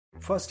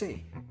First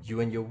day,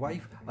 you and your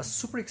wife are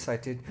super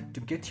excited to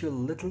get your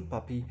little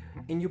puppy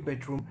in your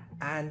bedroom,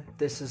 and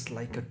this is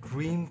like a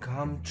dream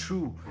come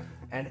true,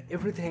 and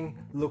everything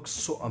looks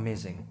so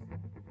amazing.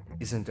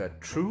 Isn't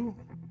that true?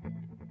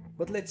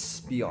 But let's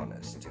be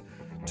honest.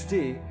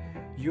 Today,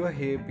 you are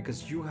here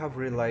because you have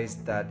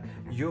realized that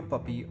your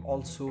puppy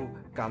also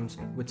comes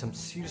with some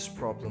serious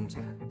problems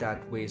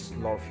that waste a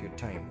lot of your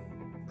time.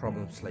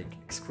 Problems like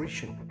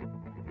excretion.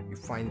 You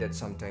find that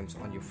sometimes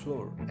on your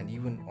floor and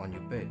even on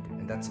your bed,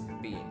 and that's a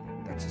pain.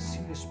 That's a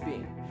serious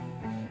pain.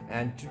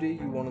 And today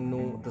you want to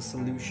know the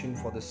solution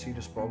for the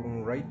serious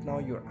problem. Right now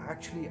you're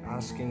actually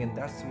asking, and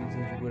that's the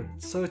reason you were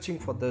searching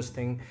for this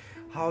thing,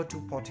 how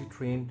to potty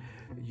train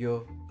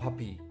your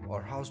puppy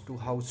or how to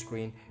house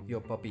train your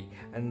puppy.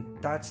 And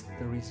that's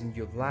the reason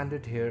you've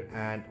landed here,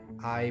 and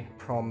I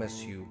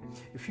promise you,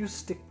 if you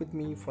stick with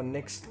me for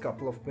next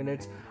couple of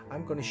minutes,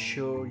 I'm going to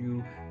show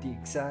you the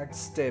exact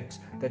steps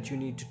that you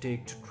need to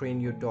take to train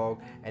your dog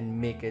and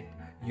make it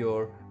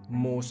your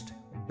most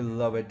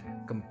beloved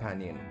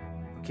companion.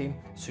 Okay,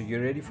 so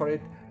you're ready for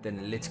it?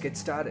 Then let's get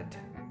started.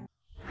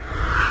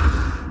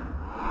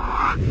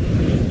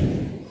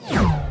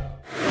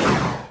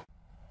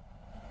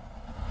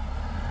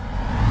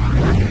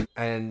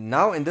 And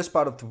now in this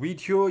part of the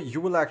video, you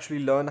will actually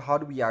learn how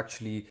do we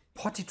actually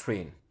potty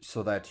train,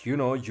 so that you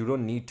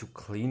don't need to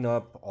clean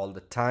up all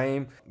the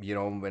time.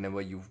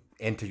 Whenever you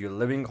enter your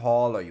living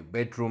hall or your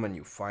bedroom and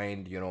you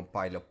find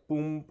pile of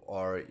poop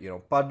or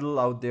puddle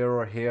out there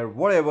or hair,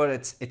 whatever,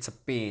 it's a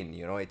pain.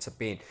 It's a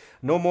pain.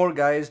 No more,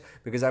 guys,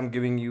 because I'm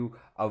giving you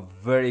a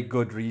very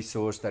good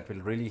resource that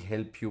will really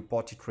help you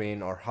potty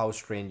train or house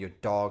train your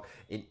dog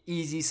in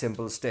easy,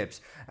 simple steps.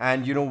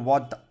 And you know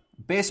what the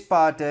best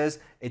part is?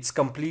 It's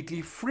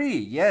completely free.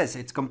 Yes,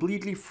 it's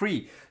completely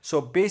free. So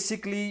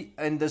basically,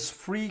 in this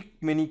free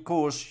mini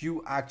course,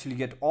 you actually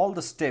get all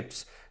the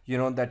steps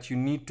that you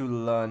need to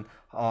learn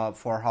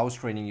for house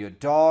training your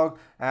dog.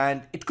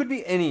 And it could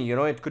be any,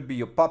 it could be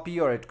your puppy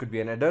or it could be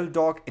an adult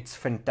dog. It's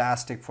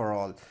fantastic for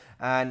all.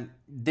 And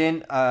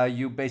then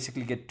you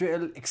basically get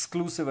 12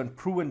 exclusive and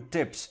proven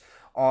tips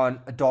on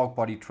a dog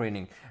potty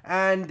training,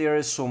 and there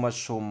is so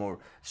much more.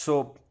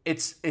 So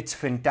it's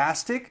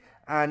fantastic,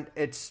 and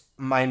it's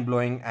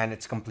mind-blowing, and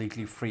it's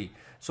completely free.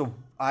 So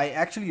I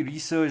actually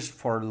researched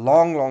for a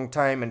long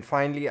time, and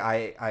finally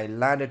I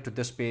landed to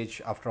this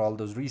page after all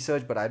those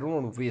research. But I don't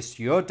want to waste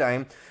your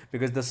time,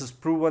 because this is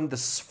proven,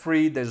 this is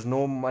free, there's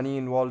no money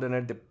involved in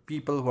it. The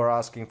people who are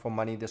asking for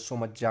money, there's so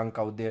much junk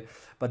out there,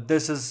 but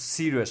this is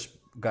serious,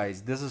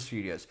 guys. This is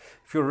serious.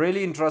 If you're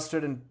really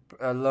interested in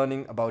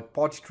learning about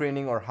potty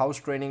training or house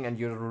training, and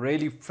you're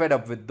really fed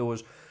up with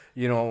those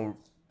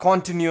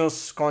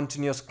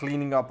continuous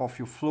cleaning up of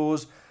your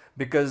floors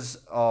because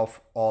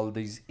of all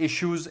these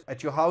issues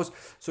at your house,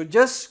 so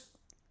just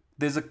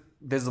there's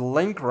a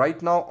link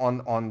right now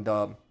on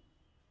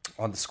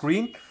the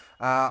screen,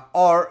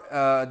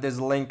 or there's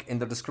a link in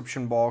the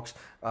description box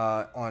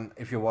on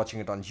if you're watching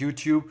it on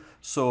YouTube.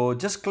 So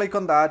just click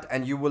on that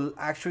and you will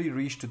actually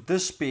reach to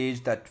this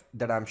page that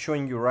I'm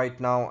showing you right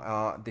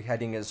now. The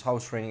heading is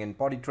house training and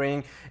potty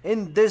training.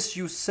 In this,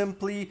 you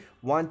simply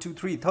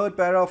third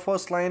paragraph,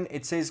 first line,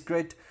 it says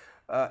get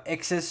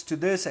access to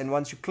this, and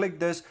once you click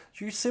this,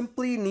 you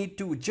simply need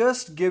to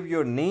just give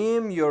your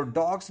name, your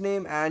dog's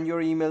name, and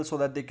your email, so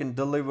that they can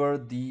deliver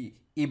the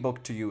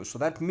ebook to you. So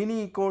that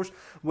mini course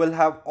will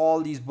have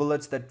all these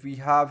bullets that we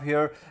have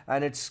here,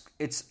 and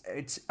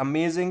it's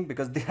amazing,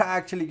 because they're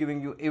actually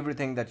giving you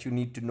everything that you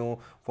need to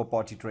know for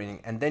potty training,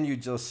 and then you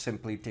just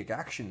simply take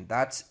action.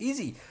 That's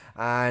easy.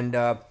 And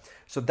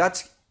so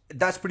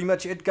that's pretty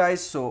much it, guys.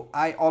 So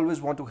I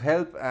always want to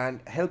help, and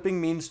helping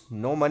means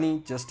no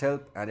money, just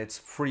help, and it's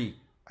free.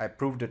 I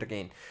proved it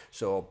again.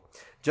 So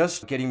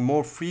just getting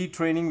more free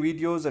training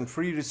videos and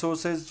free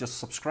resources, just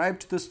subscribe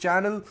to this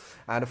channel,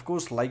 and of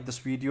course like this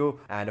video.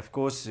 And of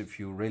course, if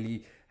you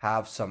really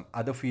have some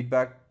other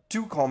feedback,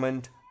 do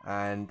comment.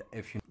 And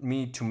if you need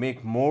me to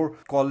make more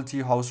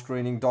quality house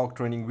training, dog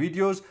training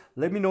videos,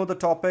 let me know the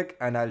topic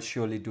and I'll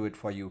surely do it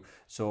for you.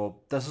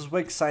 So this is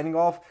Vic signing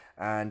off,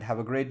 and have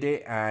a great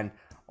day, and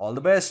all the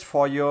best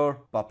for your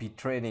puppy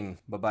training.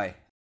 Bye-bye.